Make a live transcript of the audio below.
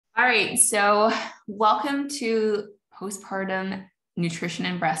All right, so welcome to Postpartum Nutrition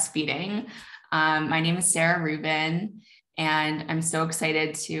and Breastfeeding. My name is Sarah Rubin, and I'm so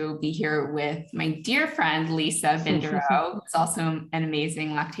excited to be here with my dear friend, Lisa Bindero, who's also an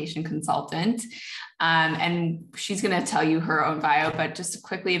amazing lactation consultant. And she's going to tell you her own bio, but just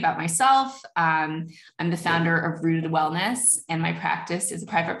quickly about myself. I'm the founder of Rooted Wellness, and my practice is a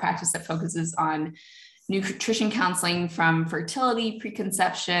private practice that focuses on nutrition counseling from fertility,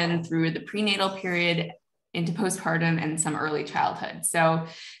 preconception through the prenatal period into postpartum and some early childhood. So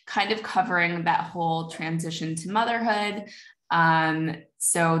kind of covering that whole transition to motherhood.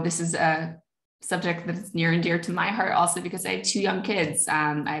 So this is a subject that is near and dear to my heart also because I have two young kids.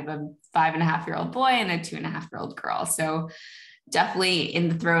 I have a 5.5-year-old boy and a 2.5-year-old girl. So definitely in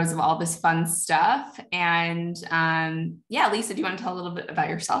the throes of all this fun stuff. And Lisa, do you want to tell a little bit about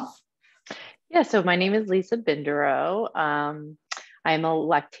yourself? Yeah, so my name is Lisa Bindero. I'm a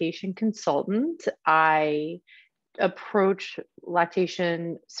lactation consultant. I approach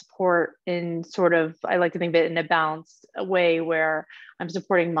lactation support in I like to think of it in a balanced way where I'm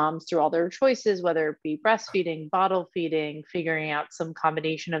supporting moms through all their choices, whether it be breastfeeding, bottle feeding, figuring out some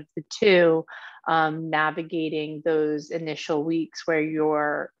combination of the two, navigating those initial weeks where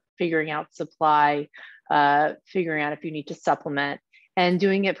you're figuring out supply, figuring out if you need to supplement, and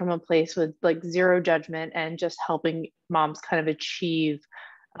doing it from a place with like zero judgment and just helping moms kind of achieve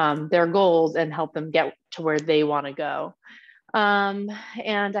their goals and help them get to where they want to go. And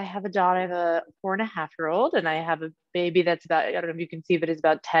I have a daughter, I have a 4.5-year-old, and I have a baby that's about, I don't know if you can see, but it's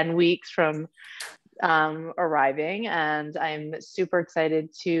about 10 weeks from arriving. And I'm super excited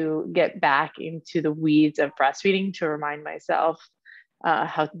to get back into the weeds of breastfeeding to remind myself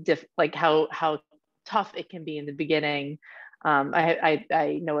how tough it can be in the beginning.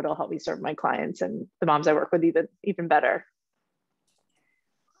 I know it'll help me serve my clients and the moms I work with even better.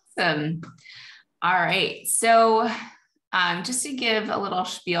 Awesome. All right. So just to give a little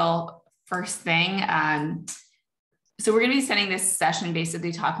spiel first thing. So we're going to be spending this session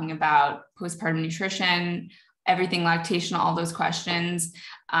basically talking about postpartum nutrition, everything lactation, all those questions.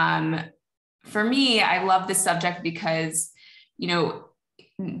 For me, I love this subject because,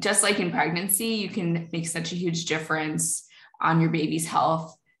 just like in pregnancy, you can make such a huge difference on your baby's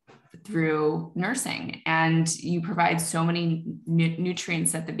health through nursing. And you provide so many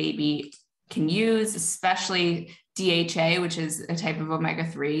nutrients that the baby can use, especially DHA, which is a type of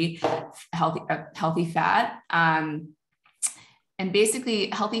omega-3 healthy fat. And basically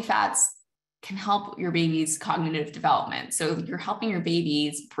healthy fats can help your baby's cognitive development. So you're helping your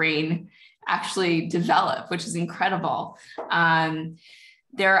baby's brain actually develop, which is incredible.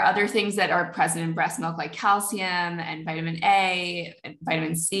 There are other things that are present in breast milk, like calcium and vitamin A and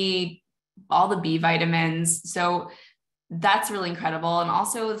vitamin C, all the B vitamins. So that's really incredible. And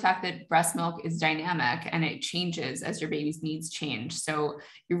also the fact that breast milk is dynamic and it changes as your baby's needs change. So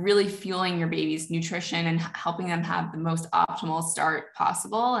you're really fueling your baby's nutrition and helping them have the most optimal start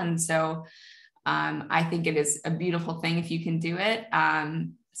possible. And so I think it is a beautiful thing if you can do it.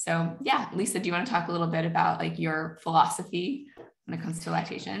 Lisa, do you want to talk a little bit about like your philosophy when it comes to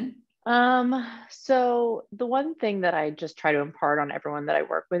lactation? So the one thing that I just try to impart on everyone that I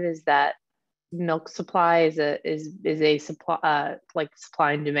work with is that milk supply is a supply, like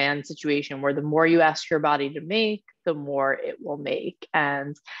supply and demand situation where the more you ask your body to make, the more it will make.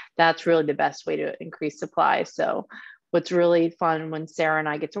 And that's really the best way to increase supply. So what's really fun when Sarah and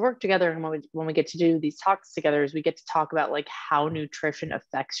I get to work together and when we get to do these talks together is we get to talk about like how nutrition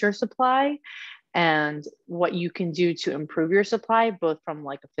affects your supply and what you can do to improve your supply, both from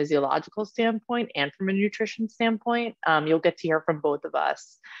like a physiological standpoint and from a nutrition standpoint. You'll get to hear from both of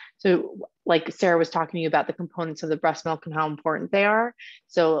us. So like Sarah was talking to you about the components of the breast milk and how important they are.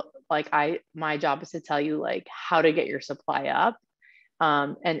 So like my job is to tell you like how to get your supply up.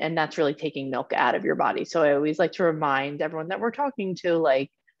 And that's really taking milk out of your body. So I always like to remind everyone that we're talking to, like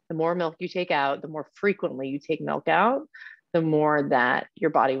the more milk you take out, the more frequently you take milk out, the more that your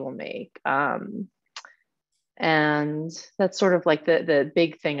body will make. And that's sort of like the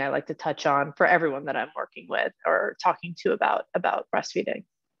big thing I like to touch on for everyone that I'm working with or talking to about breastfeeding.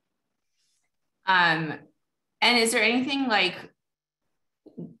 And is there anything like,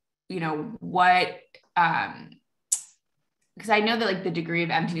 what, because I know that like the degree of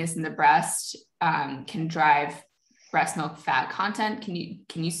emptiness in the breast can drive breast milk fat content. Can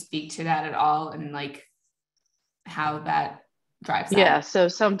you speak to that at all and like how that drives that? So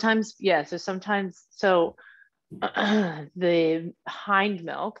sometimes the hind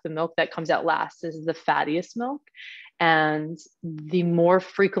milk, the milk that comes out last, is the fattiest milk. And the more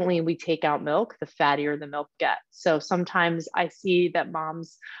frequently we take out milk, the fattier the milk gets. So sometimes I see that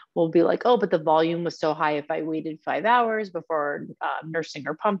moms will be like, oh, but the volume was so high if I waited 5 hours before nursing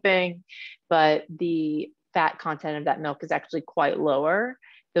or pumping. But the fat content of that milk is actually quite lower.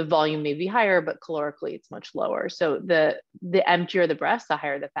 The volume may be higher, but calorically it's much lower. So the emptier the breast, the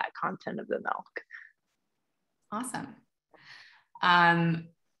higher the fat content of the milk. Awesome.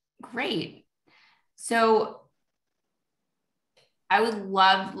 Great. So I would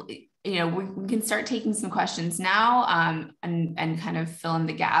love, we can start taking some questions now, and kind of fill in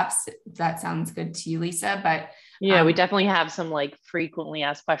the gaps. If that sounds good to you, Lisa. But yeah, we definitely have some like frequently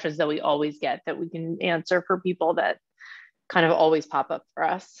asked questions that we always get that we can answer for people that kind of always pop up for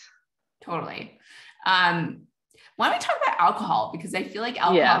us. Totally. Why don't we talk about alcohol? Because I feel like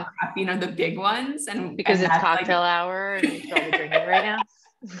alcohol and caffeine are the big ones. And because and it's cocktail hour and we should all be drinking right now.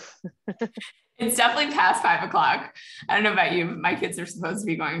 It's definitely past 5 o'clock. I don't know about you, but my kids are supposed to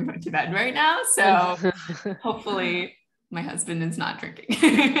be going to bed right now. So hopefully my husband is not drinking.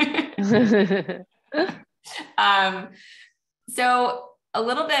 So a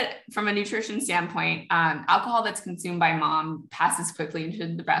little bit from a nutrition standpoint, alcohol that's consumed by mom passes quickly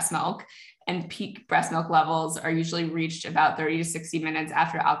into the breast milk, and peak breast milk levels are usually reached about 30 to 60 minutes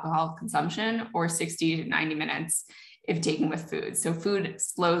after alcohol consumption, or 60 to 90 minutes if taken with food. So food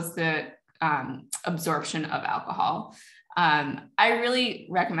slows the absorption of alcohol. I really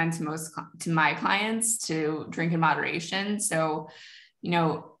recommend to my clients to drink in moderation. So,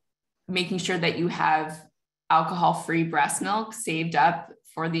 making sure that you have alcohol-free breast milk saved up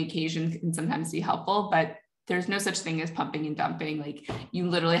for the occasion can sometimes be helpful, but there's no such thing as pumping and dumping. Like, you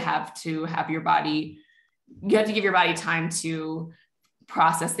literally have to have you have to give your body time to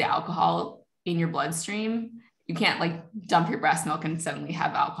process the alcohol in your bloodstream. You can't like dump your breast milk and suddenly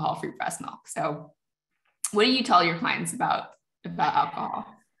have alcohol-free breast milk. So what do you tell your clients about alcohol?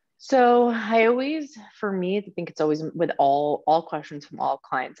 So for me, I think it's always with all questions from all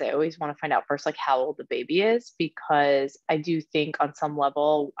clients, I always want to find out first, like how old the baby is, because I do think on some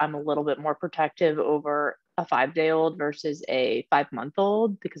level, I'm a little bit more protective over a 5-day-old versus a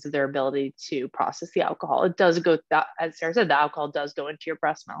 5-month-old because of their ability to process the alcohol. It does go, as Sarah said, the alcohol does go into your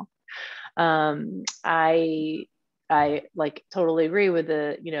breast milk. I like totally agree with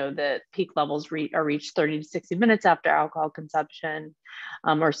the peak levels are reached 30 to 60 minutes after alcohol consumption,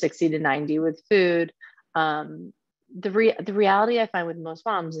 or 60 to 90 with food. The reality I find with most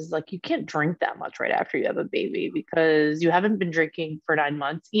moms is like, you can't drink that much right after you have a baby because you haven't been drinking for 9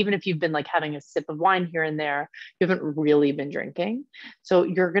 months. Even if you've been like having a sip of wine here and there, you haven't really been drinking. So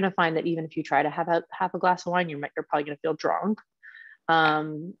you're going to find that even if you try to have half a glass of wine, you're probably going to feel drunk.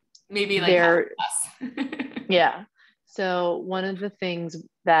 Maybe like half a glass. Yeah. So one of the things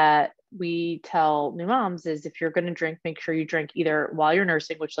that we tell new moms is, if you're going to drink, make sure you drink either while you're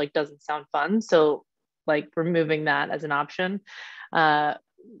nursing, which like doesn't sound fun. So like removing that as an option,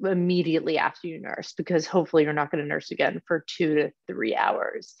 immediately after you nurse, because hopefully you're not going to nurse again for 2 to 3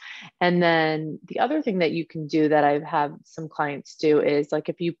 hours. And then the other thing that you can do that I've had some clients do is, like,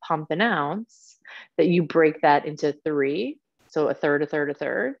 if you pump an ounce, that you break that into 3. So a third, a third, a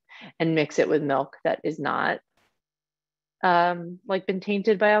third, and mix it with milk that is not like been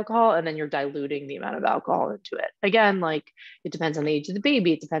tainted by alcohol, and then you're diluting the amount of alcohol into it. Again, like, it depends on the age of the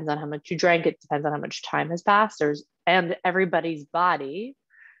baby, it depends on how much you drank, it depends on how much time has passed. And everybody's body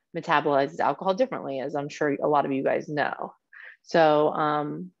metabolizes alcohol differently, as I'm sure a lot of you guys know.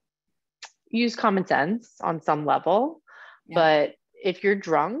 So use common sense on some level. Yeah. But if you're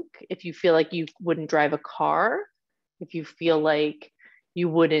drunk, if you feel like you wouldn't drive a car, if you feel like you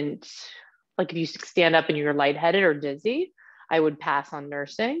wouldn't, like if you stand up and you're lightheaded or dizzy, I would pass on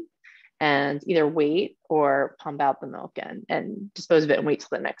nursing and either wait or pump out the milk and dispose of it and wait till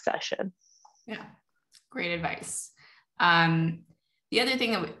the next session. Yeah, great advice. The other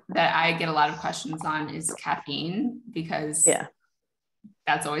thing that I get a lot of questions on is caffeine, because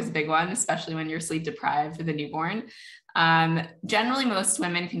that's always a big one, especially when you're sleep deprived with a newborn. Generally, most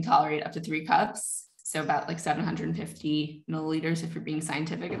women can tolerate up to 3 cups. So about like 750 milliliters if you're being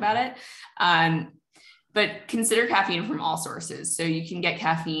scientific about it. But consider caffeine from all sources. So you can get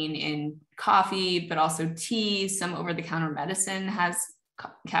caffeine in coffee, but also tea. Some over-the-counter medicine has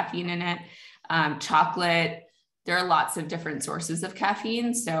caffeine in it. Chocolate. There are lots of different sources of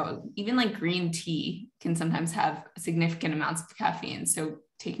caffeine. So even like green tea can sometimes have significant amounts of caffeine. So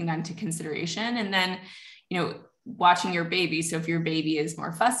taking that into consideration. And then, watching your baby. So if your baby is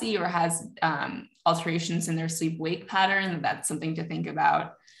more fussy or has alterations in their sleep-wake pattern, that's something to think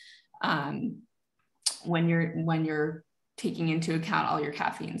about when you're taking into account all your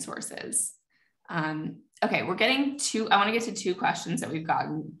caffeine sources. Okay, I want to get to two questions that we've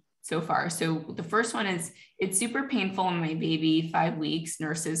gotten so far. So the first one is, it's super painful when my baby 5 weeks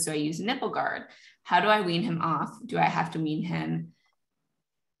nurses, so I use a nipple guard. How do I wean him off? Do I have to wean him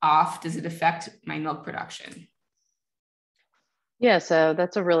off? Does it affect my milk production? Yeah, so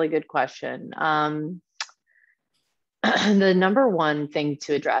that's a really good question. The number one thing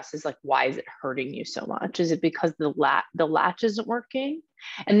to address is like, why is it hurting you so much? Is it because the latch isn't working?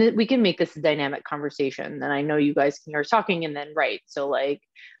 And then we can make this a dynamic conversation. And I know you guys are talking and then right. So like,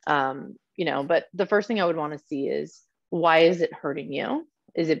 but the first thing I would want to see is, why is it hurting you?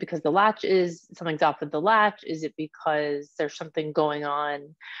 Is it because something's off with the latch? Is it because there's something going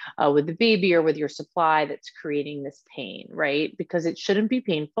on with the baby or with your supply that's creating this pain, right? Because it shouldn't be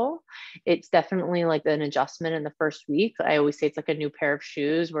painful. It's definitely like an adjustment in the first week. I always say it's like a new pair of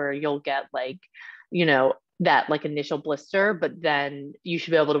shoes where you'll get like, that like initial blister, but then you should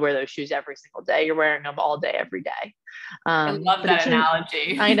be able to wear those shoes every single day. You're wearing them all day, every day. I love that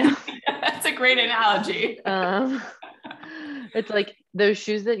analogy. I know. That's a great analogy. It's like those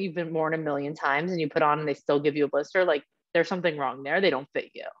shoes that you've been worn a million times and you put on and they still give you a blister. Like there's something wrong there. They don't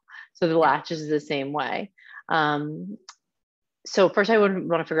fit you. So the latch is the same way. So first I would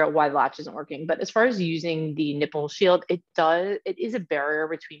want to figure out why the latch isn't working. But as far as using the nipple shield, it is a barrier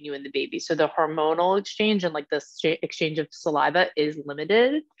between you and the baby. So the hormonal exchange and like the exchange of saliva is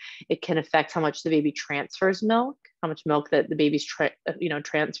limited. It can affect how much the baby transfers milk, how much milk that the baby's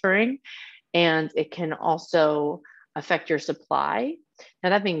transferring. And it can also affect your supply.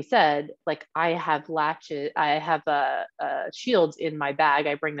 Now, that being said, like I have shields in my bag.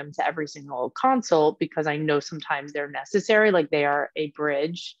 I bring them to every single consult because I know sometimes they're necessary. Like they are a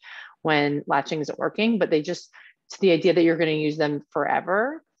bridge when latching isn't working, but the idea that you're going to use them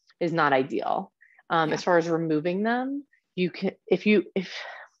forever is not ideal. As far as removing them, you can, if you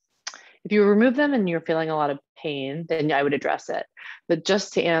remove them and you're feeling a lot of pain, then I would address it. But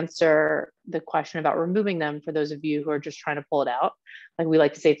just to answer the question about removing them, for those of you who are just trying to pull it out, like we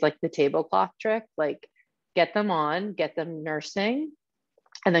like to say, it's like the tablecloth trick, like get them nursing,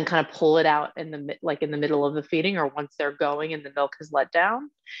 and then kind of pull it out in the middle of the feeding or once they're going and the milk has let down,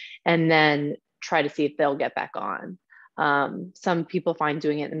 and then try to see if they'll get back on. Some people find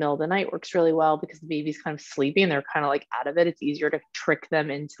doing it in the middle of the night works really well because the baby's kind of sleepy and they're kind of like out of it. It's easier to trick them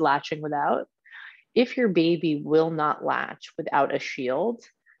into latching without. If your baby will not latch without a shield,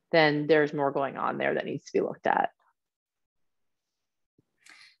 then there's more going on there that needs to be looked at.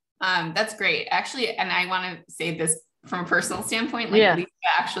 That's great. Actually, and I want to say this from a personal standpoint, like Lisa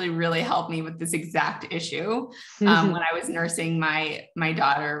actually really helped me with this exact issue when I was nursing my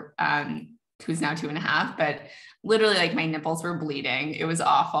daughter, who's now 2.5, but literally like my nipples were bleeding. It was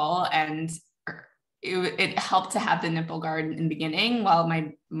awful. And it helped to have the nipple guard in the beginning while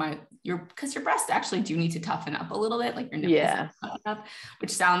because your breasts actually do need to toughen up a little bit, like your nipples toughen up, which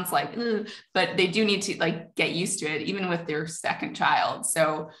sounds like, but they do need to like get used to it, even with their second child.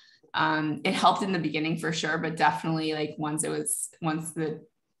 So it helped in the beginning for sure, but definitely like once the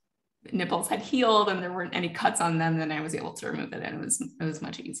nipples had healed and there weren't any cuts on them, then I was able to remove it and it was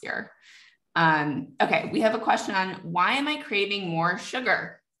much easier. Okay, we have a question on, why am I craving more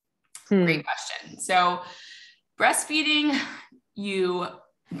sugar? Great question. So breastfeeding, you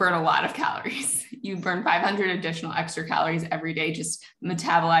burn a lot of calories. You burn 500 additional extra calories every day, just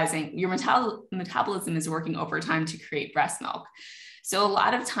metabolizing. Your metabolism is working overtime to create breast milk. So a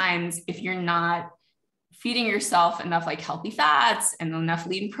lot of times, if you're not feeding yourself enough like healthy fats and enough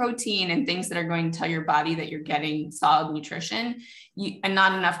lean protein and things that are going to tell your body that you're getting solid nutrition, and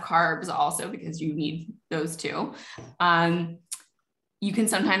not enough carbs also, because you need those too, you can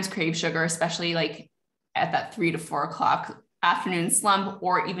sometimes crave sugar, especially like at that 3 to 4 o'clock afternoon slump,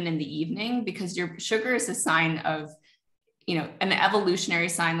 or even in the evening, because your sugar is a sign of, an evolutionary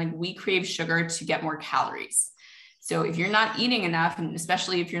sign. Like we crave sugar to get more calories. So if you're not eating enough, and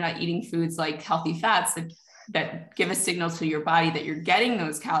especially if you're not eating foods like healthy fats that give a signal to your body that you're getting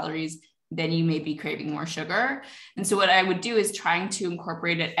those calories, then you may be craving more sugar. And so what I would do is trying to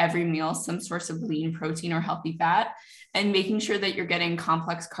incorporate at every meal some source of lean protein or healthy fat, and making sure that you're getting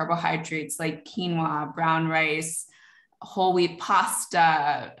complex carbohydrates like quinoa, brown rice, whole wheat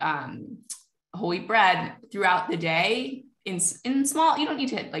pasta, whole wheat bread throughout the day in small. You don't need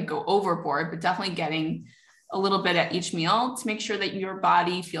to like go overboard, but definitely getting a little bit at each meal to make sure that your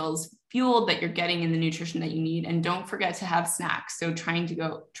body feels fueled, that you're getting in the nutrition that you need. And don't forget to have snacks. So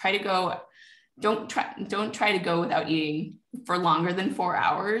don't try to go without eating for longer than 4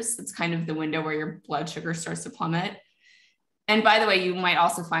 hours. That's kind of the window where your blood sugar starts to plummet. And by the way, you might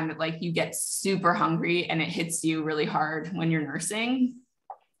also find that like you get super hungry and it hits you really hard when you're nursing.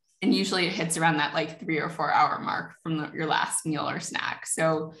 And usually it hits around that like 3 or 4 hour mark from your last meal or snack.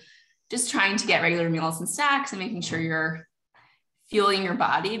 So just trying to get regular meals and snacks and making sure you're fueling your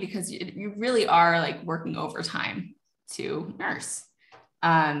body, because you really are like working overtime to nurse.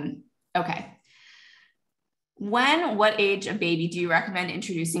 Okay. What age of baby do you recommend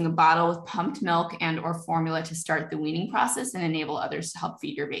introducing a bottle with pumped milk and or formula to start the weaning process and enable others to help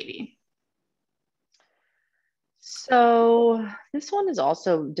feed your baby? So this one is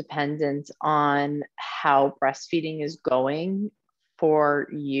also dependent on how breastfeeding is going for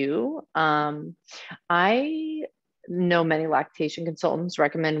you. I know many lactation consultants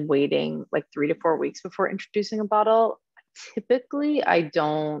recommend waiting like 3 to 4 weeks before introducing a bottle. Typically, I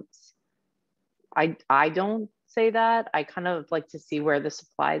don't say that. I kind of like to see where the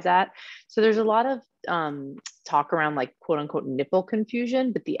supply is at. So there's a lot of talk around like quote unquote nipple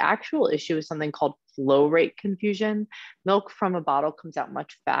confusion, but the actual issue is something called flow rate confusion. Milk from a bottle comes out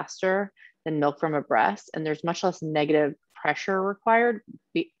much faster than milk from a breast, and there's much less negative pressure required.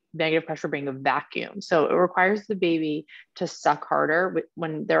 Negative pressure being a vacuum. So it requires the baby to suck harder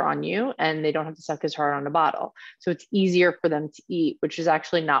when they're on you, and they don't have to suck as hard on a bottle. So it's easier for them to eat, which is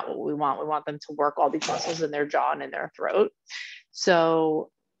actually not what we want. We want them to work all these muscles in their jaw and in their throat. So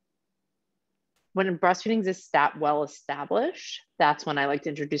when breastfeeding is well established, that's when I like to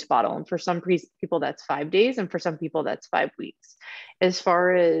introduce bottle. And for some people, that's 5 days. And for some people, that's 5 weeks. As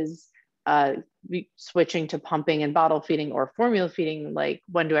far as switching to pumping and bottle feeding or formula feeding, like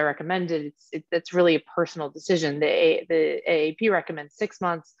when do I recommend it? That's really a personal decision. The AAP recommends 6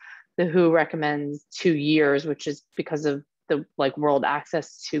 months. The WHO recommends 2 years, which is because of the like world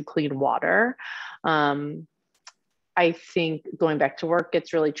access to clean water. I think going back to work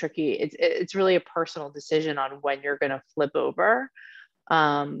gets really tricky. It's really a personal decision on when you're going to flip over.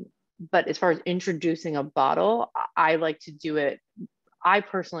 But as far as introducing a bottle, I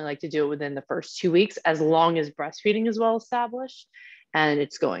personally like to do it within the first 2 weeks, as long as breastfeeding is well established and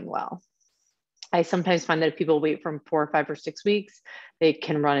it's going well. I sometimes find that if people wait from 4 or 5 or 6 weeks, they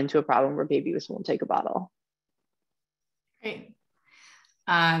can run into a problem where babies won't take a bottle. Great.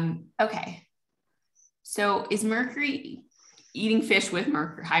 Okay. So is eating fish with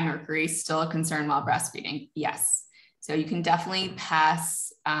high mercury still a concern while breastfeeding? Yes. So you can definitely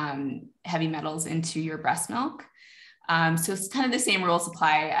pass heavy metals into your breast milk. So it's kind of the same rules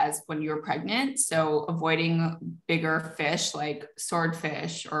apply as when you're pregnant. So avoiding bigger fish like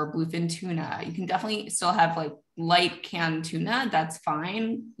swordfish or bluefin tuna. You can definitely still have like light canned tuna. That's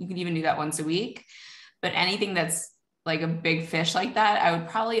fine. You can even do that once a week. But anything that's like a big fish like that, I would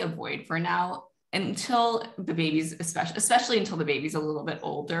probably avoid for now until the baby's, especially until the baby's a little bit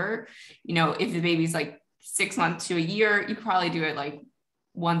older. You know, if the baby's like 6 months to a year, you probably do it like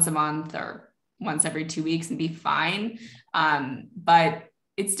once a month or once every 2 weeks and be fine. But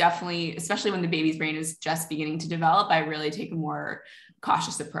it's definitely, especially when the baby's brain is just beginning to develop, I really take a more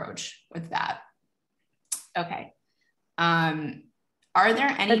cautious approach with that. Okay. Are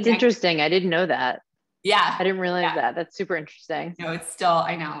there any— That's interesting. I didn't know that. Yeah. I didn't realize that. That's super interesting. No, it's still,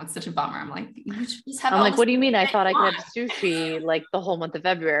 I know, it's such a bummer. I'm like, you should just have— I'm like, what do you mean? I thought I could have sushi like the whole month of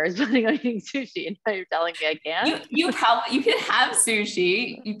February. I was planning on eating sushi, and now you're telling me I can't? You could have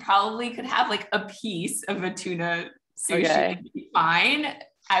sushi. You probably could have like a piece of a tuna sushi. Okay. Fine.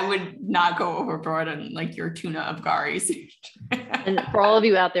 I would not go overboard on like your tuna abgari sushi. And for all of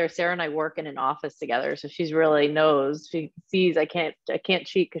you out there, Sarah and I work in an office together, so she's really knows. She sees I can't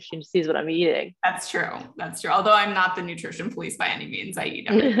cheat because she sees what I'm eating. That's true. That's true. Although I'm not the nutrition police by any means, I eat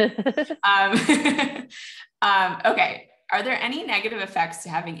everything. Okay. Are there any negative effects to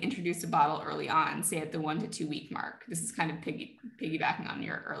having introduced a bottle early on, say at the 1 to 2 week mark? This is kind of piggybacking on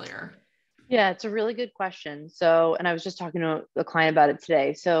your earlier. Yeah, it's a really good question. So, and I was just talking to a client about it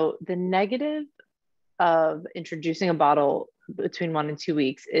today. So the negative of introducing a bottle between 1 and 2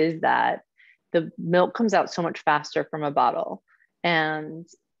 weeks is that the milk comes out so much faster from a bottle. And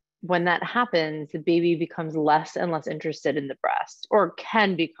when that happens, the baby becomes less and less interested in the breast, or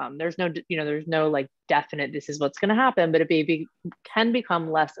can become. There's no like definite, this is what's going to happen, but a baby can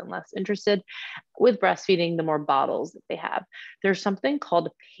become less and less interested with breastfeeding the more bottles that they have. There's something called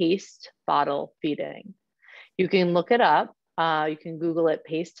paced bottle feeding. You can look it up. You can Google it,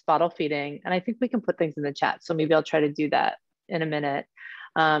 paced bottle feeding. And I think we can put things in the chat. So maybe I'll try to do that in a minute.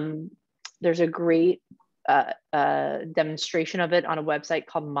 There's a great demonstration of it on a website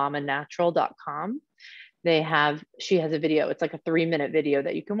called mamanatural.com. She has a video. It's like a 3-minute video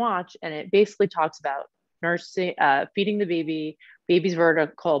that you can watch. And it basically talks about nursing, feeding the baby, baby's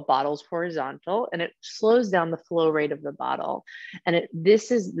vertical, bottle's horizontal, and it slows down the flow rate of the bottle. And this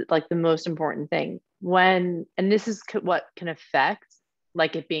is like the most important thing and this is what can affect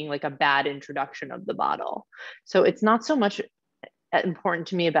like it being like a bad introduction of the bottle. So it's not so much important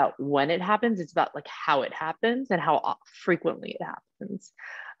to me about when it happens. It's about like how it happens and how frequently it happens.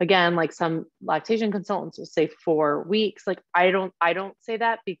 Again, like some lactation consultants will say 4 weeks. Like I don't say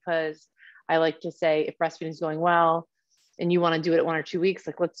that, because I like to say if breastfeeding is going well and you want to do it at 1 or 2 weeks,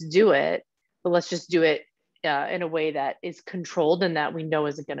 like let's do it, but let's just do it in a way that is controlled and that we know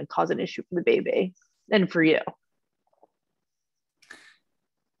isn't going to cause an issue for the baby and for you.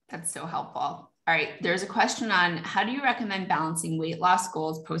 That's so helpful. All right. There's a question on how do you recommend balancing weight loss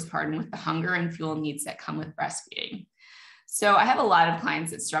goals postpartum with the hunger and fuel needs that come with breastfeeding? So I have a lot of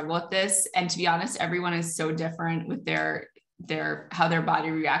clients that struggle with this. And to be honest, everyone is so different with their how their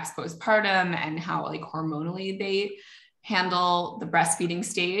body reacts postpartum and how like hormonally they handle the breastfeeding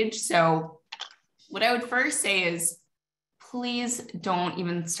stage. So what I would first say is, please don't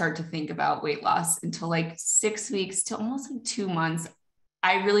even start to think about weight loss until like 6 weeks to almost like 2 months.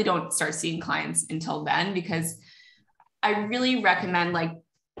 I really don't start seeing clients until then, because I really recommend like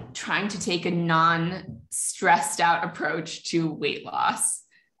trying to take a non-stressed out approach to weight loss.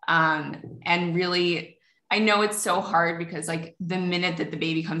 And really, I know it's so hard because like the minute that the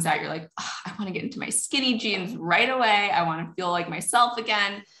baby comes out, you're like, oh, I want to get into my skinny jeans right away. I want to feel like myself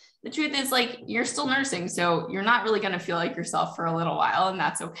again. The truth is like, you're still nursing. So you're not really going to feel like yourself for a little while, and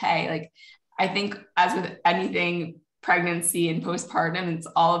that's okay. Like, I think as with anything, pregnancy and postpartum, it's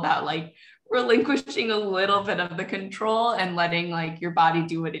all about like relinquishing a little bit of the control and letting like your body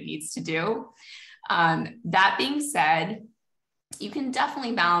do what it needs to do. That being said, you can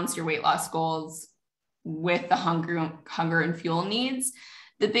definitely balance your weight loss goals with the hunger and fuel needs.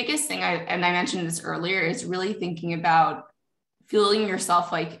 The biggest thing I mentioned this earlier, is really thinking about feeling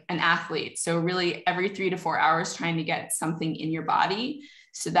yourself like an athlete. So really every 3 to 4 hours, trying to get something in your body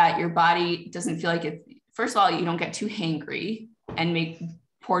so that your body doesn't feel like it. First of all, you don't get too hangry and make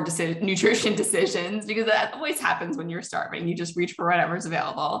poor nutrition decisions, because that always happens when you're starving. You just reach for whatever's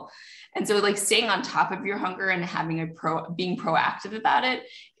available. And so like staying on top of your hunger and having being proactive about it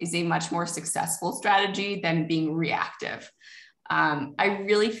is a much more successful strategy than being reactive. I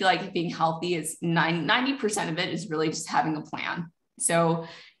really feel like being healthy is 90% of it is really just having a plan. So,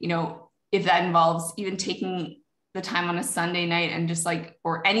 if that involves even taking the time on a Sunday night and just like,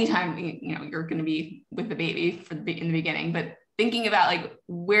 or anytime, you're going to be with the baby in the beginning, but thinking about like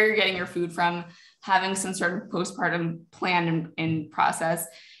where you're getting your food from, having some sort of postpartum plan and process.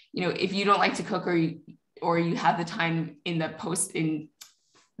 If you don't like to cook, or you have the time in the 3rd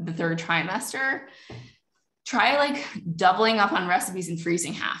trimester, try like doubling up on recipes and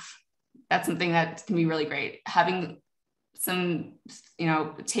freezing half. That's something that can be really great. Having some,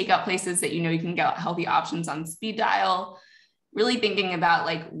 takeout places that, you can get healthy options on speed dial, really thinking about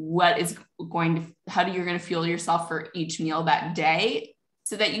like how you're going to fuel yourself for each meal that day,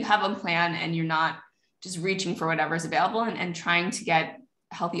 so that you have a plan and you're not just reaching for whatever's available, and trying to get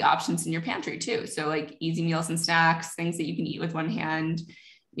healthy options in your pantry too. So like easy meals and snacks, things that you can eat with one hand,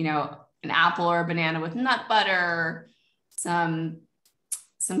 an apple or a banana with nut butter,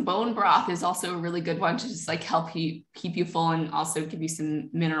 some bone broth is also a really good one to just like help you keep you full and also give you some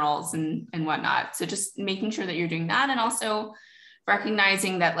minerals and whatnot. So just making sure that you're doing that, and also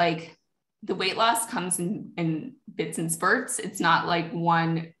recognizing that like the weight loss comes in bits and spurts. It's not like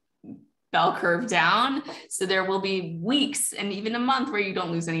one bell curve down. So there will be weeks and even a month where you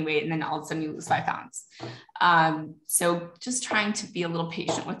don't lose any weight, and then all of a sudden you lose 5 pounds. So just trying to be a little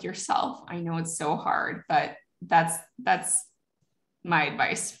patient with yourself. I know it's so hard, but that's my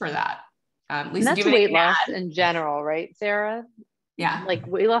advice for that. Lisa, and that's weight loss in general, right, Sarah? Yeah. Like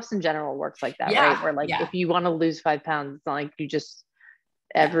weight loss in general works like that, right? Where like if you want to lose 5 pounds, it's not like you just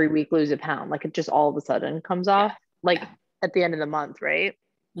every week lose a pound. Like it just all of a sudden comes off at the end of the month, right?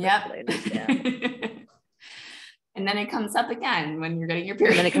 Yep. And then it comes up again when you're getting your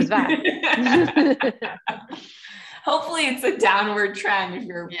period. And then it comes back. Hopefully it's a downward trend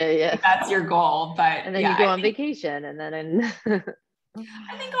if that's your goal. But and then you go on vacation, and then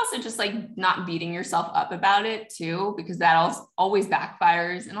I think also just like not beating yourself up about it too, because that always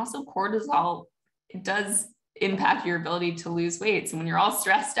backfires. And also cortisol, it does impact your ability to lose weight. So when you're all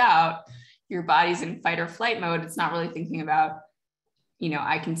stressed out, your body's in fight or flight mode. It's not really thinking about,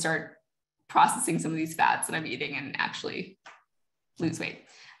 I can start processing some of these fats that I'm eating and actually lose weight.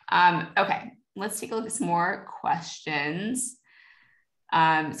 Okay, let's take a look at some more questions.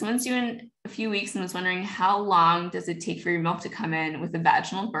 Someone's doing a few weeks and was wondering, how long does it take for your milk to come in with a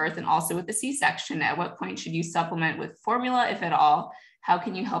vaginal birth and also with a C-section? At what point should you supplement with formula, if at all? How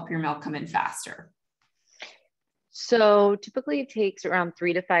can you help your milk come in faster? So typically it takes around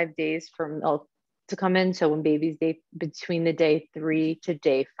 3 to 5 days for milk to come in. So when baby's between the day 3 to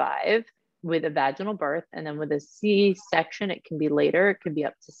day 5 with a vaginal birth, and then with a C-section, it can be later. It can be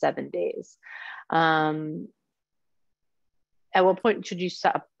up to 7 days. At what point should you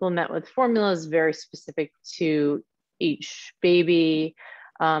supplement with formula is very specific to each baby.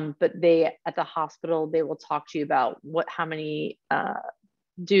 But at the hospital, they will talk to you about how many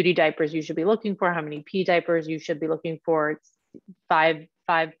duty diapers you should be looking for, how many pee diapers you should be looking for. It's five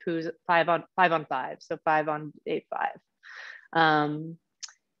poos, 5 on 5. So 5 on day 5.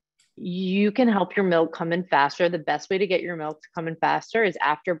 You can help your milk come in faster. The best way to get your milk to come in faster is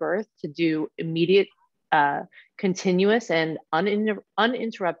after birth to do immediate, continuous and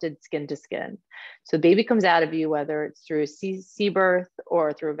uninterrupted skin to skin. So baby comes out of you, whether it's through a C birth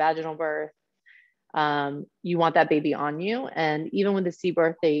or through a vaginal birth. You want that baby on you. And even with the C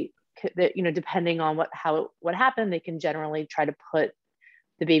birth, they depending on what happened, they can generally try to put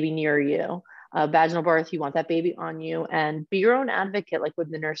the baby near you. Vaginal birth, you want that baby on you, and be your own advocate. Like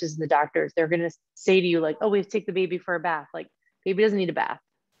with the nurses and the doctors, they're going to say to you like, oh, we have to take the baby for a bath. Like baby doesn't need a bath.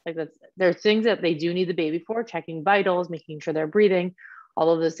 Like there's things that they do need the baby for, checking vitals, making sure they're breathing,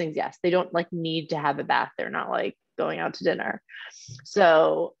 all of those things. Yes, they don't like need to have a bath. They're not like going out to dinner.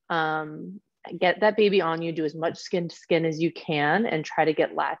 So get that baby on you, do as much skin to skin as you can, and try to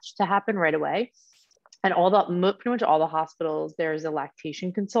get latch to happen right away. And pretty much all the hospitals, there's a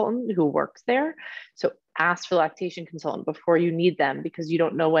lactation consultant who works there. So ask for the lactation consultant before you need them, because you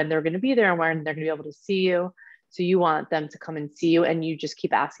don't know when they're going to be there and when they're going to be able to see you. So you want them to come and see you, and you just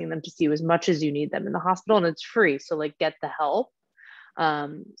keep asking them to see you as much as you need them in the hospital, and it's free. So like get the help.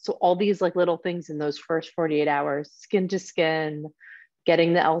 So all these like little things in those first 48 hours, skin to skin,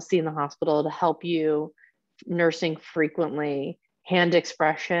 getting the LC in the hospital to help you, nursing frequently, hand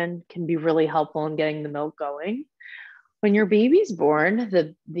expression can be really helpful in getting the milk going. When your baby's born,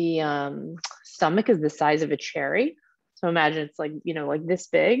 the stomach is the size of a cherry. So imagine it's like, like this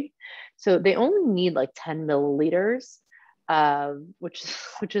big. So they only need like 10 milliliters,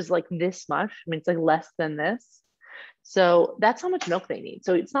 which is like this much. I mean, it's like less than this. So that's how much milk they need.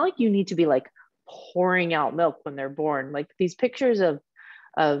 So it's not like you need to be like pouring out milk when they're born. Like these pictures of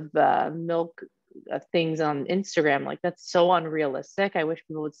milk things on Instagram, like that's so unrealistic. I wish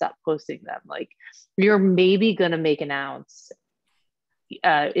people would stop posting them. Like you're maybe gonna make an ounce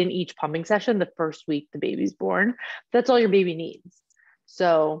in each pumping session the first week the baby's born. That's all your baby needs.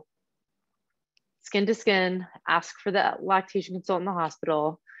 So skin to skin, ask for the lactation consultant in the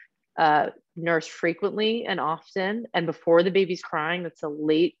hospital, nurse frequently and often. And before the baby's crying, that's a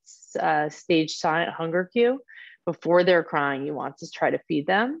late stage sign, hunger cue. Before they're crying, you want to try to feed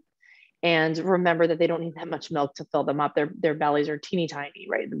them. And remember that they don't need that much milk to fill them up. Their bellies are teeny tiny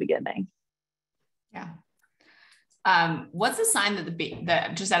right in the beginning. Yeah. What's the sign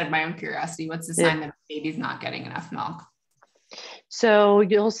that just out of my own curiosity, what's the sign that the baby's not getting enough milk? So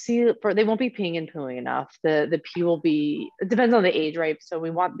you'll see they won't be peeing and pooing enough. The pee will be, it depends on the age, right? So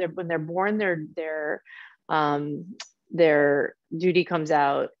we want when they're born, their duty comes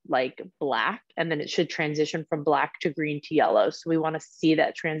out like black, and then it should transition from black to green to yellow. So we want to see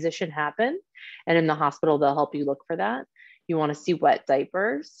that transition happen. And in the hospital, they'll help you look for that. You want to see wet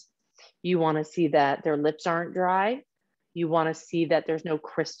diapers. You want to see that their lips aren't dry. You want to see that there's no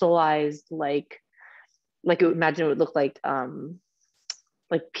crystallized, like imagine it would look like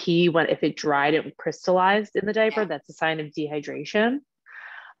pee if it dried, it crystallized in the diaper. Yeah. That's a sign of dehydration.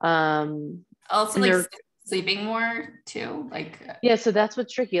 Also like sleeping more too, yeah. So that's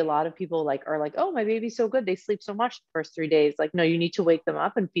what's tricky. A lot of people are like, oh, my baby's so good, they sleep so much the first 3 days. Like, no, you need to wake them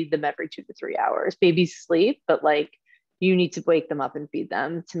up and feed them every 2 to 3 hours. Babies sleep, but you need to wake them up and feed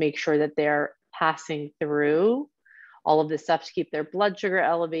them to make sure that they're passing through all of this stuff, to keep their blood sugar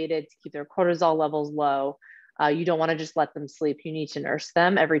elevated, to keep their cortisol levels low. You don't want to just let them sleep. You need to nurse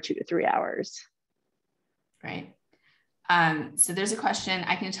them every 2 to 3 hours. Right. So there's a question.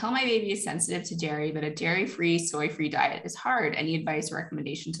 I can tell my baby is sensitive to dairy, but a dairy-free, soy-free diet is hard. Any advice or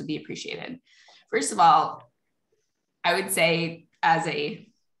recommendations would be appreciated. First of all, I would say, as a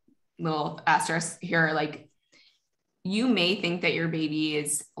little asterisk here, you may think that your baby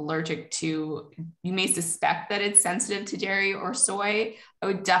is you may suspect that it's sensitive to dairy or soy. I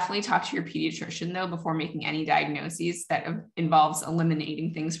would definitely talk to your pediatrician though before making any diagnoses that involves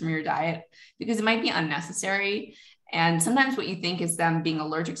eliminating things from your diet, because it might be unnecessary. And sometimes what you think is them being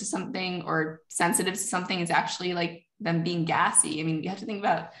allergic to something or sensitive to something is actually them being gassy. I mean, you have to think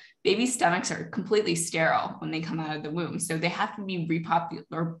about baby stomachs are completely sterile when they come out of the womb. So they have to be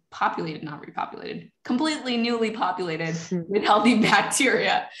completely newly populated with healthy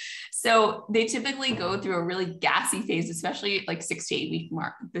bacteria. So they typically go through a really gassy phase, especially like the 6 to 8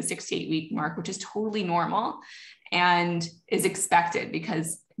 week mark, which is totally normal and is expected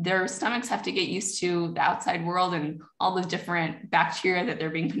because their stomachs have to get used to the outside world and all the different bacteria that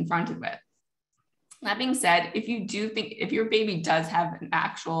they're being confronted with. That being said, if your baby does have an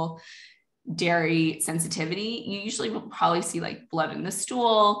actual dairy sensitivity, you usually will probably see like blood in the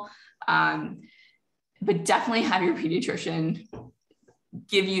stool, but definitely have your pediatrician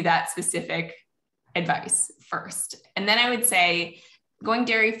give you that specific advice first. And then I would say going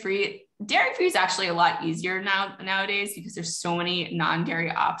dairy-free is actually a lot easier nowadays because there's so many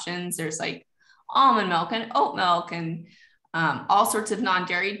non-dairy options. There's like almond milk and oat milk and all sorts of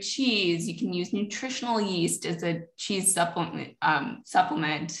non-dairy cheese. You can use nutritional yeast as a cheese substitute.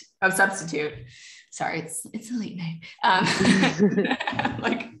 Sorry, it's a late night.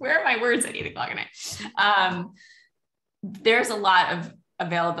 Like, where are my words at 8:00 at night? There's a lot of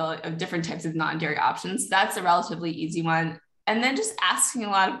availability of different types of non-dairy options. That's a relatively easy one. And then just asking a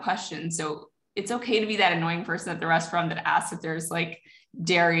lot of questions. So it's okay to be that annoying person at the restaurant that asks if there's like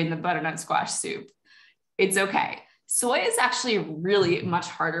dairy in the butternut squash soup. It's okay. Soy is actually a really much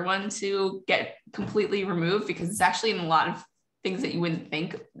harder one to get completely removed because it's actually in a lot of things that you wouldn't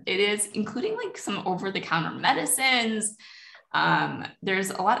think it is, including like some over-the-counter medicines.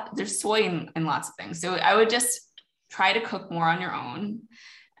 There's soy in lots of things. So I would just try to cook more on your own.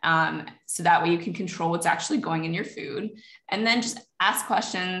 So that way you can control what's actually going in your food, and then just ask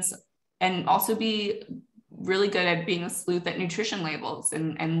questions and also be really good at being a sleuth at nutrition labels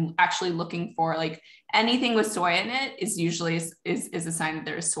and actually looking for like anything with soy in it is usually is a sign that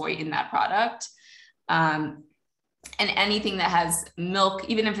there's soy in that product. And anything that has milk,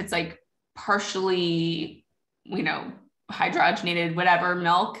 even if it's like partially, hydrogenated, whatever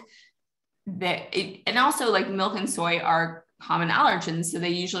milk and also like milk and soy are common allergens. So they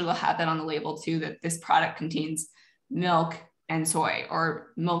usually will have that on the label too, that this product contains milk and soy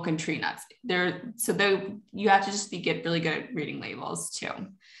or milk and tree nuts. You have to just get really good at reading labels too.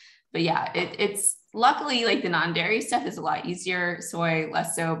 But yeah, it's luckily like the non-dairy stuff is a lot easier, soy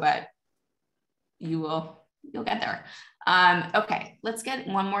less so, but you'll get there. Okay, let's get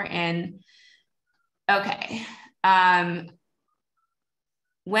one more in. Okay.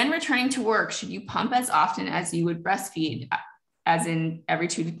 When returning to work, should you pump as often as you would breastfeed, as in every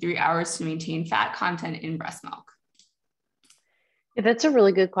 2 to 3 hours to maintain fat content in breast milk? Yeah, that's a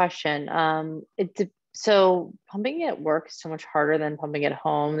really good question. So pumping at work is so much harder than pumping at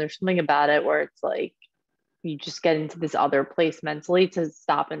home. There's something about it where it's like you just get into this other place mentally to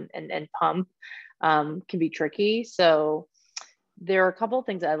stop and pump can be tricky. So there are a couple of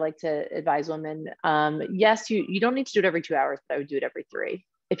things that I like to advise women. Yes, you don't need to do it every 2 hours, but I would do it every 3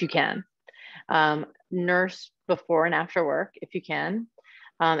 if you can. Nurse before and after work if you can.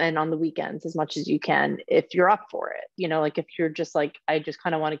 And on the weekends as much as you can if you're up for it. Like if you're just like, I just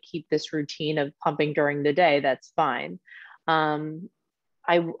kind of want to keep this routine of pumping during the day, that's fine.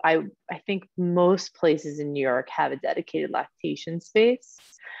 I think most places in New York have a dedicated lactation space.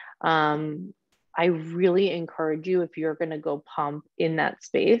 I really encourage you, if you're going to go pump in that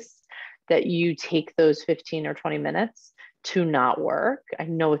space, that you take those 15 or 20 minutes to not work. I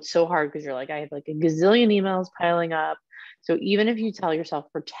know it's so hard because you're like, I have like a gazillion emails piling up. So even if you tell yourself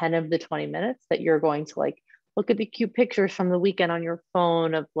for 10 of the 20 minutes that you're going to like look at the cute pictures from the weekend on your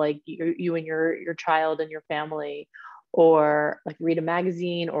phone of like you and your child and your family, or like read a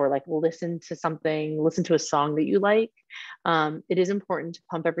magazine, or like listen to a song that you like. It is important to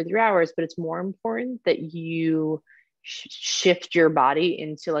pump every 3 hours, but it's more important that you shift your body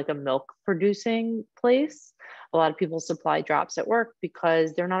into like a milk producing place. A lot of people supply drops at work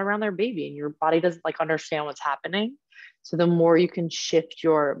because they're not around their baby and your body doesn't like understand what's happening. So the more you can shift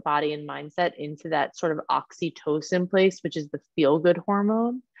your body and mindset into that sort of oxytocin place, which is the feel good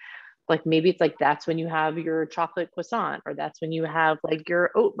hormone, like maybe it's like that's when you have your chocolate croissant, or that's when you have like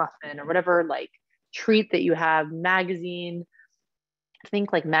your oat muffin or whatever like treat that you have. Magazine,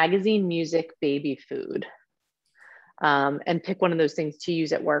 think like magazine, music, baby food, and pick one of those things to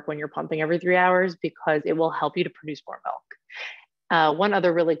use at work when you're pumping every 3 hours, because it will help you to produce more milk. One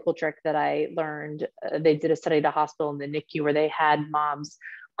other really cool trick that I learned, they did a study at a hospital in the NICU where they had moms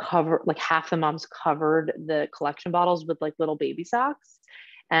half the moms covered the collection bottles with like little baby socks.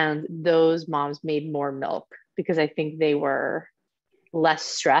 And those moms made more milk because I think they were less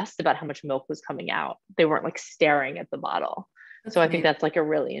stressed about how much milk was coming out. They weren't like staring at the bottle. So I think that's like a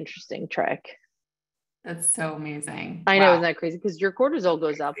really interesting trick. That's so amazing. I know, Wow. isn't that crazy? Because your cortisol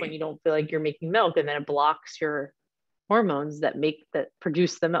goes up when you don't feel like you're making milk, and then it blocks your hormones that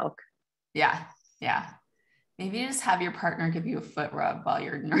produce the milk. Yeah. Yeah. Maybe just have your partner give you a foot rub while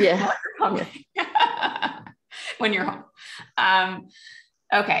you're, Yeah. while you're Yeah. pumping when you're home.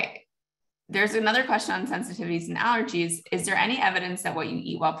 Okay. There's another question on sensitivities and allergies. Is there any evidence that what you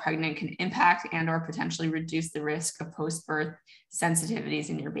eat while pregnant can impact and or potentially reduce the risk of post-birth sensitivities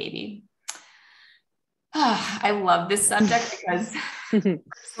in your baby? I love this subject because,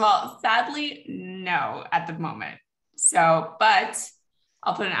 well, sadly, no at the moment. So, but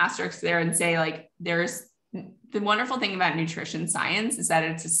I'll put an asterisk there and say, like, there's the wonderful thing about nutrition science is that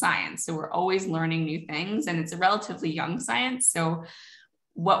it's a science. So we're always learning new things, and it's a relatively young science. So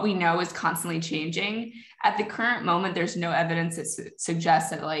what we know is constantly changing. At the current moment, there's no evidence that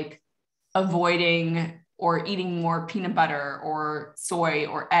suggests that like avoiding or eating more peanut butter or soy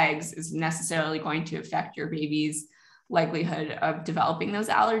or eggs is necessarily going to affect your baby's likelihood of developing those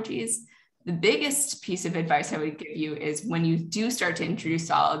allergies. The biggest piece of advice I would give you is when you do start to introduce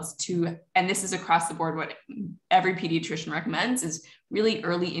solids to, and this is across the board, what every pediatrician recommends is really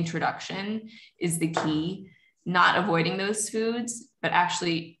early introduction is the key, not avoiding those foods, but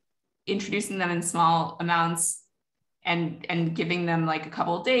actually introducing them in small amounts and giving them like a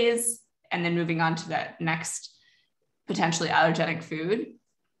couple of days and then moving on to that next potentially allergenic food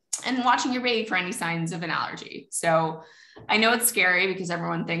and watching your baby for any signs of an allergy. So I know it's scary because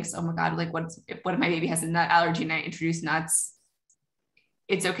everyone thinks, oh my God, like what if my baby has a nut allergy and I introduce nuts?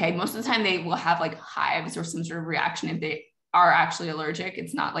 It's okay. Most of the time they will have like hives or some sort of reaction if they are actually allergic.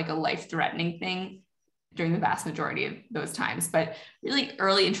 It's not like a life-threatening thing during the vast majority of those times, but really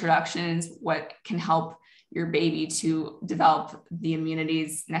early introduction is what can help your baby to develop the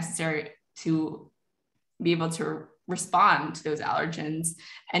immunities necessary to be able to respond to those allergens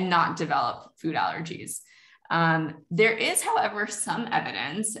and not develop food allergies. There is, however, some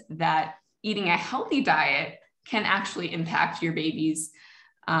evidence that eating a healthy diet can actually impact your baby's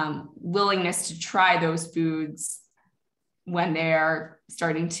willingness to try those foods when they are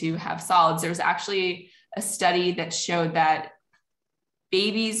starting to have solids. There's actually a study that showed that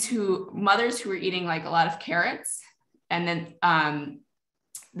mothers who were eating like a lot of carrots, and then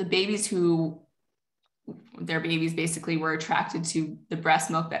the babies who their babies basically were attracted to the breast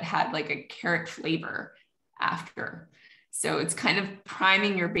milk that had like a carrot flavor after. So it's kind of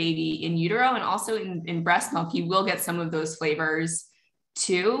priming your baby in utero, and also in breast milk, you will get some of those flavors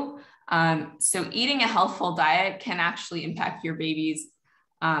too. So eating a healthful diet can actually impact your baby's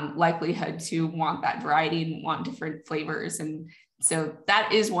likelihood to want that variety and want different flavors. And so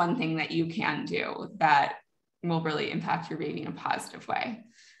that is one thing that you can do that will really impact your baby in a positive way.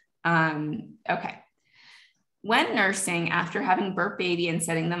 Okay. When nursing, after having burp baby and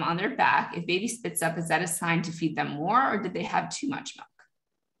setting them on their back, if baby spits up, is that a sign to feed them more, or did they have too much milk?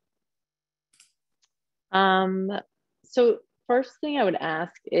 So first thing I would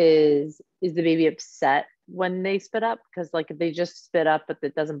ask is the baby upset when they spit up? Because like if they just spit up but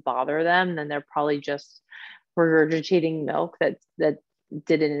it doesn't bother them, then they're probably just regurgitating milk that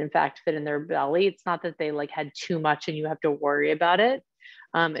didn't in fact fit in their belly. It's not that they like had too much and you have to worry about it.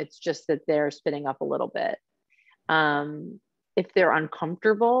 It's just that they're spitting up a little bit. If they're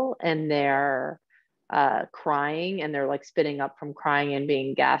uncomfortable and they're crying and they're like spitting up from crying and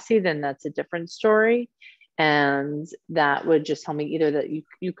being gassy, then that's a different story. And that would just tell me either that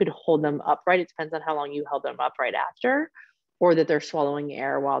you could hold them upright. It depends on how long you held them upright after, or that they're swallowing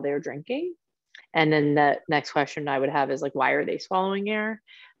air while they're drinking. And then the next question I would have is like, why are they swallowing air?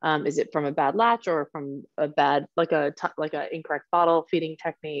 Is it from a bad latch or from a bad, like a incorrect bottle feeding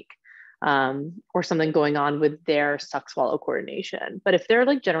technique, or something going on with their suck swallow coordination? But if they're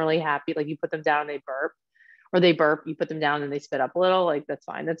like generally happy, like you put them down, they burp, or they burp, you put them down and they spit up a little, like that's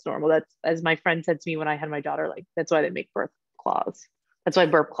fine. That's normal. That's, as my friend said to me when I had my daughter, like that's why they make birth claws. That's why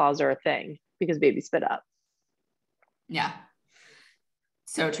burp claws are a thing, because babies spit up. Yeah,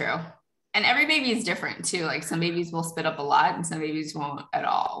 so true. And every baby is different too. Like some babies will spit up a lot and some babies won't at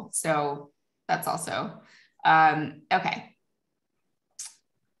all. So that's also, okay.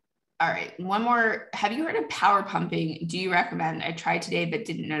 All right, one more. Have you heard of power pumping? Do you recommend? I tried today, but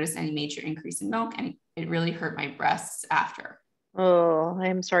didn't notice any major increase in milk, and it really hurt my breasts after. Oh,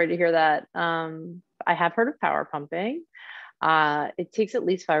 I'm sorry to hear that. I have heard of power pumping. It takes at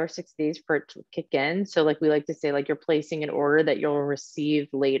least 5 or 6 days for it to kick in. So like we like to say, like you're placing an order that you'll receive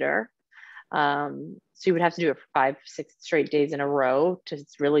later. So you would have to do it for 5, 6 straight days in a row to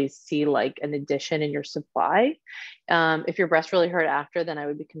really see like an addition in your supply. If your breast really hurt after, then I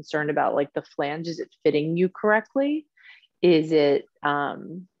would be concerned about like the flange. Is it fitting you correctly? Is it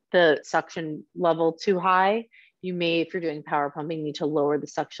the suction level too high, you may, if you're doing power pumping, need to lower the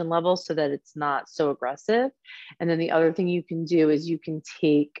suction level so that it's not so aggressive. And then the other thing you can do is you can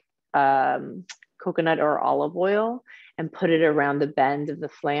take coconut or olive oil and put it around the bend of the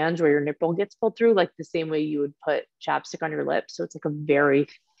flange where your nipple gets pulled through, like the same way you would put chapstick on your lips. So it's like a very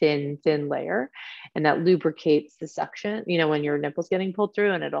thin layer, and that lubricates the suction, you know, when your nipple's getting pulled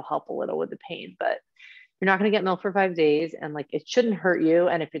through, and it'll help a little with the pain. But you're not going to get milk for 5 days, and like it shouldn't hurt you.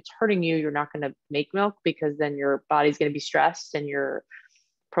 And if it's hurting you, you're not going to make milk, because then your body's going to be stressed and your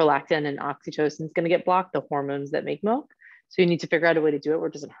prolactin and oxytocin is going to get blocked, the hormones that make milk. So you need to figure out a way to do it where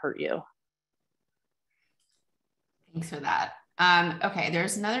it doesn't hurt you. Thanks for that. Okay,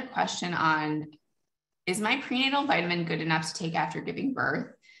 there's another question on, is my prenatal vitamin good enough to take after giving birth?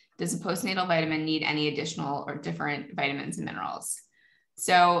 Does a postnatal vitamin need any additional or different vitamins and minerals?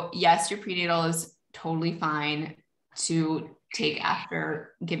 So yes, your prenatal is totally fine to take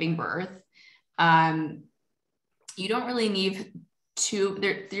after giving birth. You don't really need to,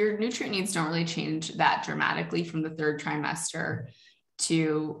 your nutrient needs don't really change that dramatically from the third trimester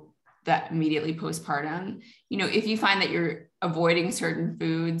to that immediately postpartum. You know, if you find that you're avoiding certain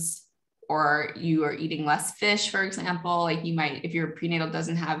foods, or you are eating less fish, for example, like you might, if your prenatal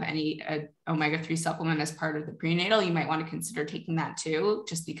doesn't have any omega-3 supplement as part of the prenatal, you might want to consider taking that too,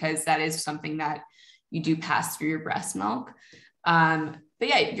 just because that is something that you do pass through your breast milk. But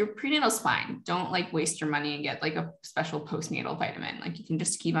yeah, your prenatal's fine. Don't like waste your money and get like a special postnatal vitamin. Like you can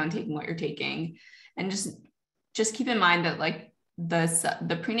just keep on taking what you're taking, and just keep in mind that like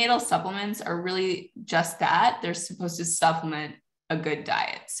the prenatal supplements are really just that. They're supposed to supplement a good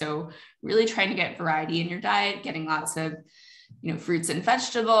diet. So really trying to get variety in your diet, getting lots of, you know, fruits and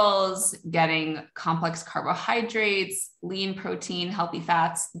vegetables, getting complex carbohydrates, lean protein, healthy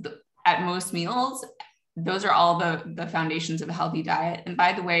fats at most meals. Those are all the foundations of a healthy diet. And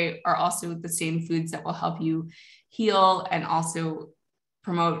by the way, are also the same foods that will help you heal and also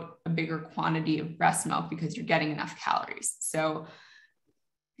promote a bigger quantity of breast milk, because you're getting enough calories. So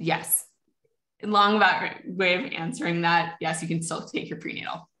yes, long way of answering that. Yes, you can still take your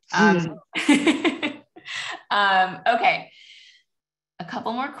prenatal. Okay. A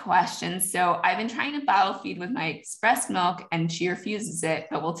couple more questions. So I've been trying to bottle feed with my express milk, and she refuses it,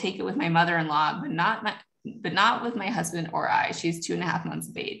 but will take it with my mother-in-law, but not with my husband or I. She's 2.5 months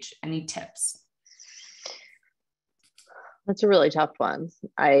of age. Any tips? That's a really tough one.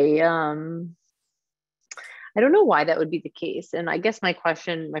 I don't know why that would be the case. And I guess my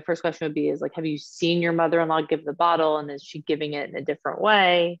first question would be is like, have you seen your mother-in-law give the bottle, and is she giving it in a different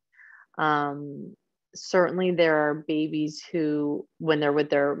way? Certainly there are babies who, when they're with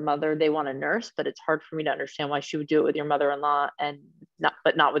their mother, they want to nurse, but it's hard for me to understand why she would do it with your mother-in-law and not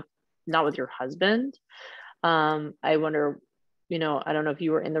with your husband. I wonder, you know, I don't know if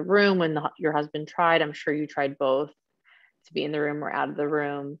you were in the room when your husband tried. I'm sure you tried both, to be in the room or out of the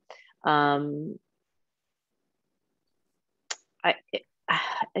room.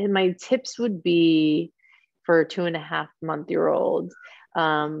 And my tips would be for a 2.5-month-old,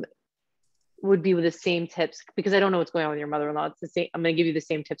 would be with the same tips, because I don't know what's going on with your mother-in-law. It's the same. I'm going to give you the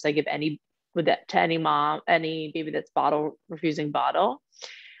same tips I give to any mom, any baby that's refusing bottle.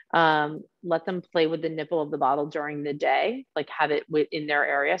 Let them play with the nipple of the bottle during the day, like have it in their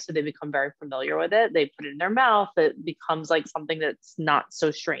area, so they become very familiar with it. They put it in their mouth. It becomes like something that's not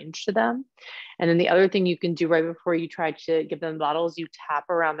so strange to them. And then the other thing you can do right before you try to give them the bottle is you tap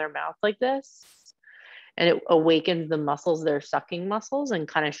around their mouth like this, and it awakens the muscles, their sucking muscles, and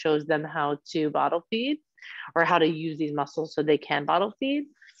kind of shows them how to bottle feed, or how to use these muscles so they can bottle feed.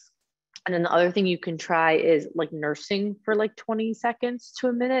 And then the other thing you can try is like nursing for like 20 seconds to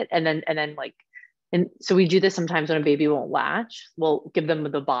a minute. And then so we do this sometimes when a baby won't latch. We'll give them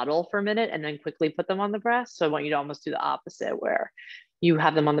the bottle for a minute and then quickly put them on the breast. So I want you to almost do the opposite, where you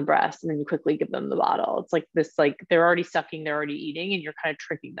have them on the breast and then you quickly give them the bottle. It's like this, like they're already sucking, they're already eating, and you're kind of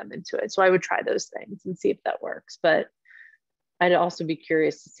tricking them into it. So I would try those things and see if that works. But I'd also be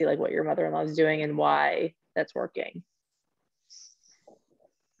curious to see like what your mother-in-law is doing and why that's working.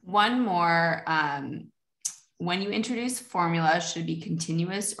 One more, when you introduce formula, should it be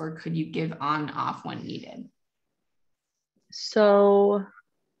continuous, or could you give on off when needed? So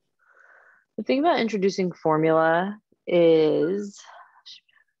the thing about introducing formula is,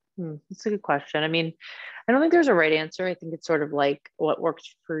 it's a good question. I mean, I don't think there's a right answer. I think it's sort of like what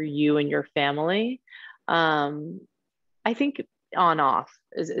works for you and your family. I think on off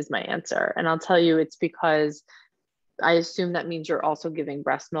is my answer. And I'll tell you, it's because I assume that means you're also giving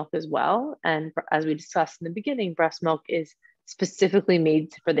breast milk as well. And as we discussed in the beginning, breast milk is specifically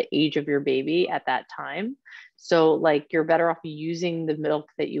made for the age of your baby at that time. So like you're better off using the milk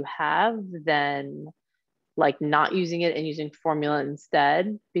that you have than like not using it and using formula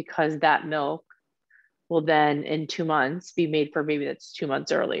instead, because that milk will then in 2 months be made for a baby that's 2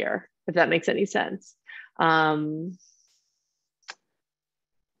 months earlier, if that makes any sense.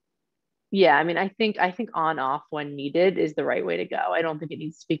 Yeah, I mean, I think on off when needed is the right way to go. I don't think it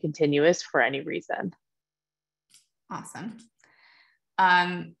needs to be continuous for any reason. Awesome.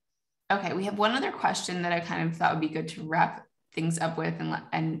 Okay, we have one other question that I kind of thought would be good to wrap things up with,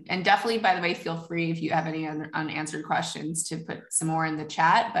 and definitely, by the way, feel free if you have any other unanswered questions to put some more in the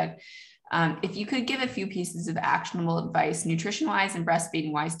chat. But if you could give a few pieces of actionable advice, nutrition-wise and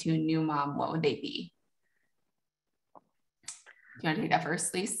breastfeeding-wise, to a new mom, what would they be? Do you want to take that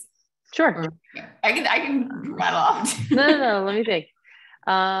first, Lise? Sure. I can rattle off. No, let me think.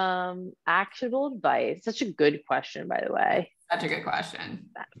 Actionable advice. Such a good question, by the way. Such a good question.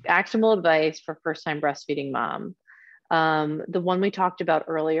 Actionable advice for first-time breastfeeding mom. The one we talked about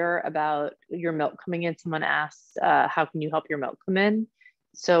earlier about your milk coming in, someone asked, how can you help your milk come in?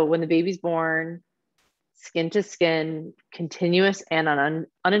 So when the baby's born, skin to skin, continuous and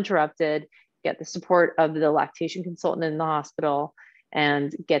uninterrupted, get the support of the lactation consultant in the hospital,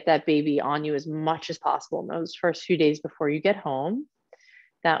 and get that baby on you as much as possible in those first few days before you get home.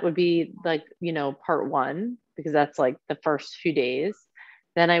 That would be like, part one, because that's like the first few days.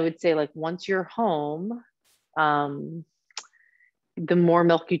 Then I would say like once you're home, the more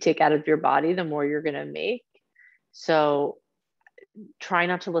milk you take out of your body, the more you're going to make. So try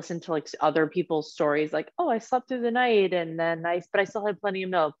not to listen to like other people's stories, like, oh, I slept through the night and then but I still had plenty of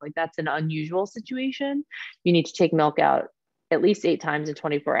milk. Like that's an unusual situation. You need to take milk out at least 8 times in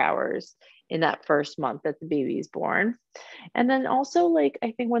 24 hours in that first month that the baby is born. And then also, like,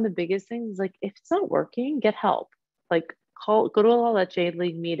 I think one of the biggest things is like, if it's not working, get help. Like go to a La Leche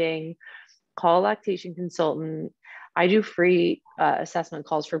League meeting, call a lactation consultant. I do free assessment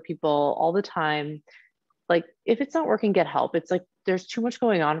calls for people all the time. Like if it's not working, get help. It's like, there's too much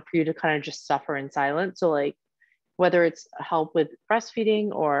going on for you to kind of just suffer in silence. So like, whether it's help with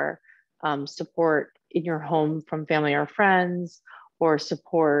breastfeeding or support in your home from family or friends, or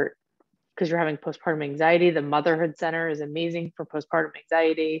support because you're having postpartum anxiety, the Motherhood Center is amazing for postpartum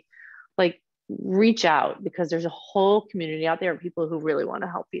anxiety. Like reach out, because there's a whole community out there of people who really want to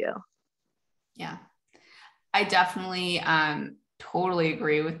help you. Yeah, I definitely totally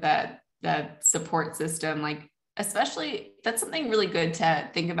agree with that support system. Like, especially that's something really good to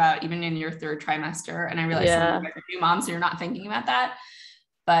think about even in your 3rd trimester. And I realize some of you guys are new moms, so you're not thinking about that,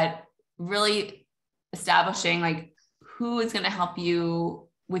 but really establishing like who is going to help you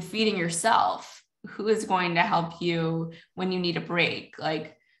with feeding yourself, who is going to help you when you need a break,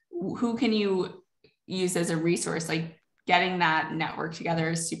 like who can you use as a resource. Like getting that network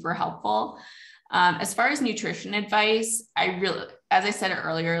together is super helpful. As far as nutrition advice, as I said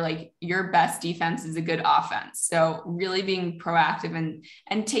earlier, like your best defense is a good offense. So really being proactive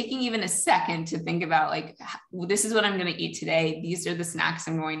and taking even a second to think about like, this is what I'm going to eat today. These are the snacks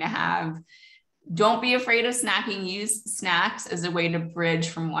I'm going to have. Don't be afraid of snacking. Use snacks as a way to bridge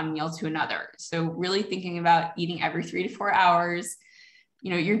from one meal to another. So really thinking about eating every 3 to 4 hours.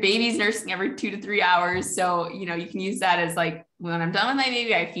 Your baby's nursing every 2 to 3 hours. So, you can use that as like, when I'm done with my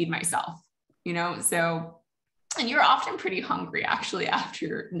baby, I feed myself, so, and you're often pretty hungry actually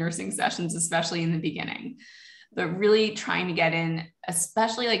after nursing sessions, especially in the beginning, but really trying to get in,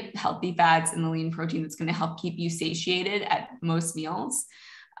 especially like healthy fats and the lean protein that's going to help keep you satiated at most meals.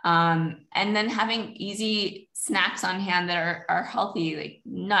 And then having easy snacks on hand that are healthy, like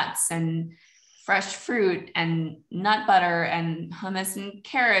nuts and fresh fruit and nut butter and hummus and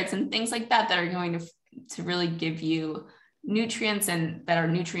carrots and things like that are going to really give you nutrients and that are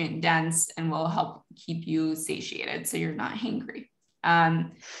nutrient dense and will help keep you satiated so you're not hangry.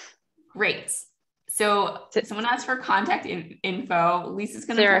 Great. So someone asked for contact info. Lisa's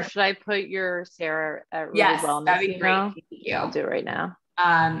going to Sarah, should I put your Sarah at Rooted Wellness? That'd be great. Thank you. I'll do it right now.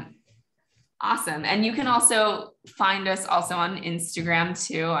 Awesome. And you can also find us also on Instagram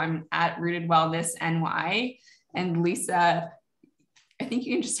too. I'm at Rooted Wellness NY. And Lisa, I think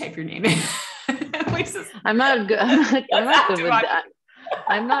you can just type your name in. I'm not good. I'm not good with that.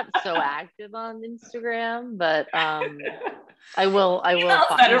 I'm not so active on Instagram, but I will. Email's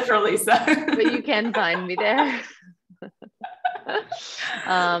better for Lisa. But you can find me there.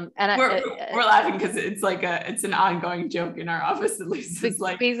 And we're laughing because it's an ongoing joke in our office. At least it's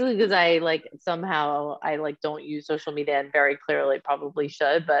like basically because I somehow don't use social media, and very clearly probably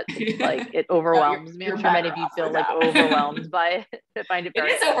should, but it overwhelms me. I'm sure many of you feel overwhelmed by it. I find it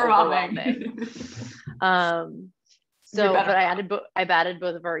very overwhelming. So, but I've added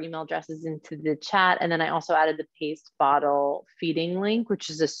both of our email addresses into the chat. And then I also added the paced bottle feeding link, which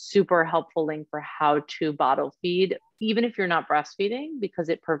is a super helpful link for how to bottle feed, even if you're not breastfeeding, because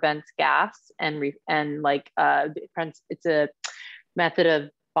it prevents gas and it's a method of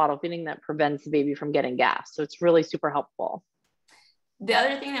bottle feeding that prevents the baby from getting gas. So it's really super helpful. The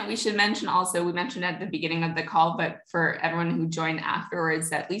other thing that we should mention also, we mentioned at the beginning of the call, but for everyone who joined afterwards,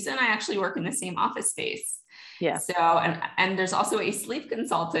 that Lisa and I actually work in the same office space. Yeah. So, and there's also a sleep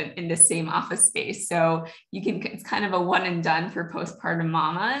consultant in the same office space. So it's kind of a one and done for postpartum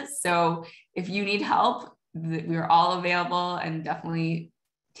mamas. So if you need help, we're all available and definitely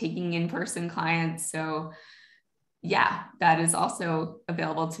taking in-person clients. So yeah, that is also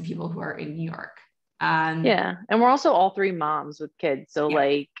available to people who are in New York. Yeah. And we're also all three moms with kids. So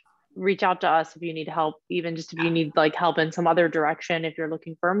like reach out to us if you need help, even just if you need like help in some other direction, if you're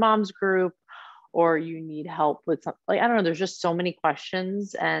looking for a mom's group or you need help with something, like, I don't know, there's just so many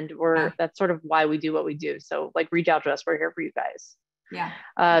questions and that's sort of why we do what we do. So like reach out to us. We're here for you guys. Yeah.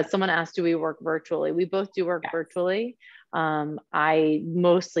 Someone asked, do we work virtually? We both do work virtually. I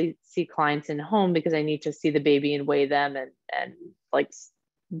mostly see clients in home because I need to see the baby and weigh them and like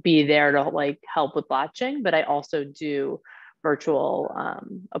be there to like help with latching, but I also do virtual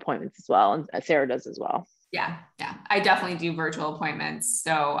appointments as well. And Sarah does as well. Yeah. I definitely do virtual appointments.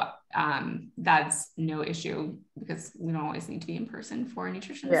 So that's no issue because we don't always need to be in person for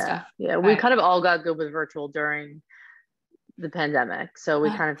nutrition stuff. Yeah. We kind of all got good with virtual during the pandemic. So we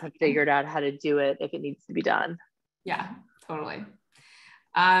kind of have figured out how to do it if it needs to be done. Yeah, totally.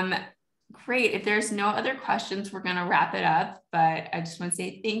 Great. If there's no other questions, we're going to wrap it up, but I just want to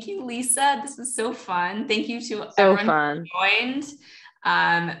say thank you, Lisa. This was so fun. Thank you to everyone who joined.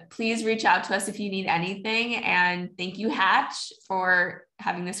 Please reach out to us if you need anything. And thank you, Hatch, for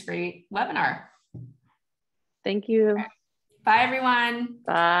having this great webinar. Thank you. Bye, everyone.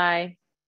 Bye.